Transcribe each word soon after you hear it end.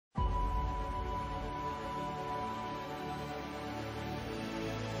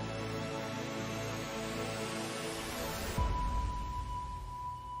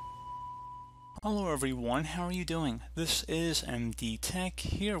Hello everyone, how are you doing? This is MD Tech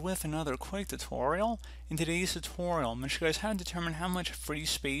here with another quick tutorial. In today's tutorial, I'm going to show you guys how to determine how much free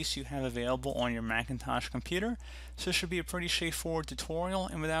space you have available on your Macintosh computer. So it should be a pretty straightforward tutorial,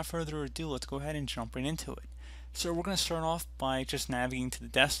 and without further ado, let's go ahead and jump right into it. So we're going to start off by just navigating to the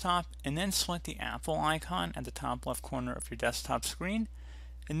desktop and then select the Apple icon at the top left corner of your desktop screen,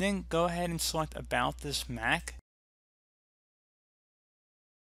 and then go ahead and select About This Mac.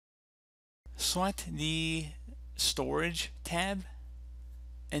 Select the storage tab,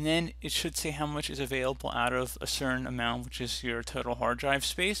 and then it should say how much is available out of a certain amount, which is your total hard drive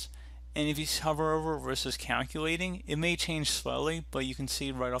space. And if you hover over versus calculating, it may change slowly, but you can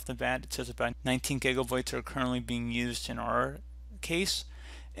see right off the bat it says about 19 gigabytes are currently being used in our case.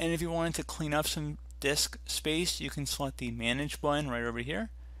 And if you wanted to clean up some disk space, you can select the manage button right over here,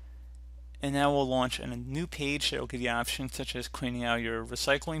 and that will launch a new page that will give you options such as cleaning out your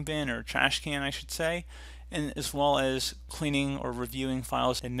recycling bin or trash can, I should say, and as well as cleaning or reviewing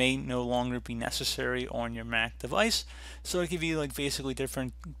files that may no longer be necessary on your Mac device. So it'll give you like basically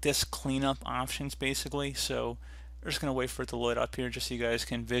different disk cleanup options basically. So I'm just going to wait for it to load up here just so you guys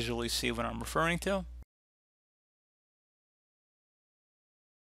can visually see what I'm referring to.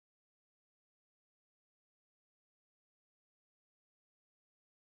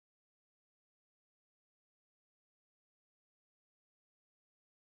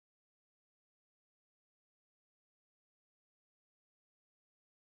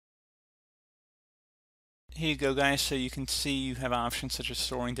 Here you go, guys. So you can see you have options such as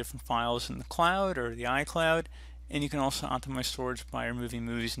storing different files in the cloud or the iCloud, and you can also optimize storage by removing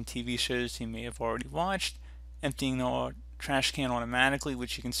movies and TV shows you may have already watched, emptying the trash can automatically,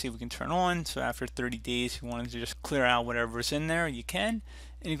 which you can see we can turn on. So after 30 days, if you wanted to just clear out whatever's in there, you can.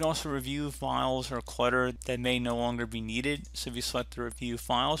 And you can also review files or clutter that may no longer be needed. So if you select the Review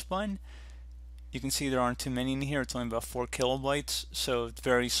Files button, you can see there aren't too many in here. It's only about 4 kilobytes, so it's a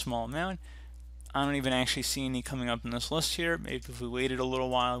very small amount. I don't even actually see any coming up in this list here. Maybe if we waited a little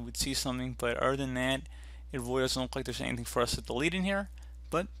while, we'd see something, but other than that, it really doesn't look like there's anything for us to delete in here.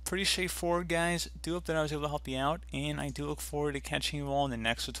 But pretty straightforward, guys. Do hope that I was able to help you out, and I do look forward to catching you all in the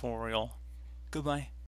next tutorial. Goodbye.